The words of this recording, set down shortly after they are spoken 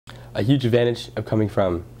A huge advantage of coming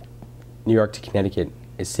from New York to Connecticut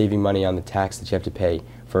is saving money on the tax that you have to pay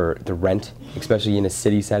for the rent, especially in a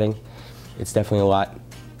city setting. It's definitely a lot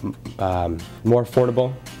more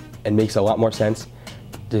affordable and makes a lot more sense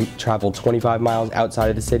to travel 25 miles outside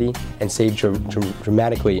of the city and save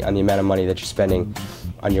dramatically on the amount of money that you're spending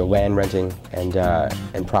on your land renting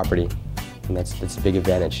and property. And that's a big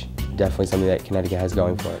advantage. Definitely something that Connecticut has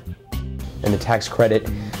going for it. And the tax credit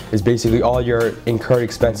is basically all your incurred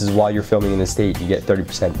expenses while you're filming in the state. You get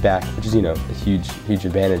 30% back, which is, a huge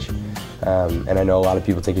advantage. And I know a lot of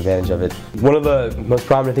people take advantage of it. One of the most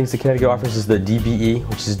prominent things that Connecticut offers is the DPE,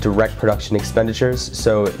 which is direct production expenditures.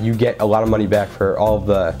 So you get a lot of money back for all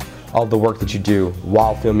of the work that you do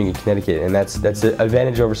while filming in Connecticut, and that's an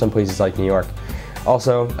advantage over some places like New York.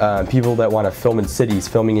 Also, people that want to film in cities,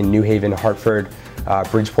 filming in New Haven, Hartford,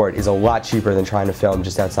 Bridgeport is a lot cheaper than trying to film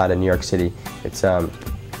just outside of New York City.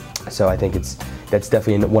 So I think that's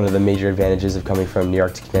definitely one of the major advantages of coming from New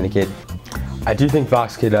York to Connecticut. I do think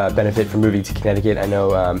Fox could benefit from moving to Connecticut. I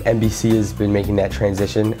know NBC has been making that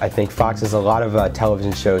transition. I think Fox has a lot of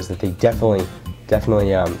television shows that they definitely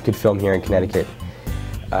could film here in Connecticut.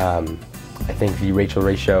 I think the Rachel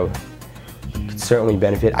Ray Show could certainly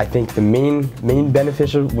benefit. I think the main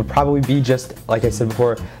beneficial would probably be, just like I said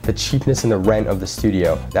before, the cheapness and the rent of the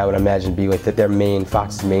studio. That would imagine be like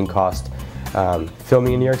Fox's main cost.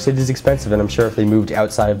 Filming in New York City is expensive, and I'm sure if they moved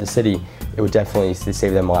outside of the city, it would definitely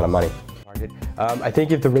save them a lot of money. I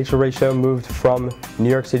think if the Rachel Ray Show moved from New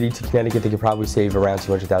York City to Connecticut, they could probably save around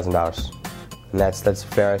 $200,000, and that's a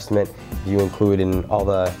fair estimate. If you include in all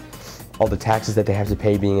the taxes that they have to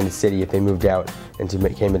pay being in the city, if they moved out and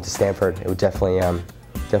came into Stamford, it would definitely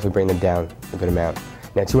bring them down a good amount.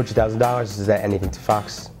 Now, $200,000, is that anything to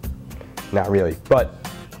Fox? Not really, but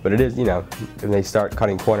it is. If they start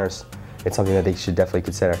cutting corners, it's something that they should definitely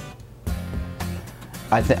consider.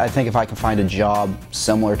 I think if I could find a job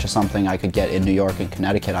similar to something I could get in New York and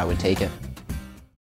Connecticut, I would take it.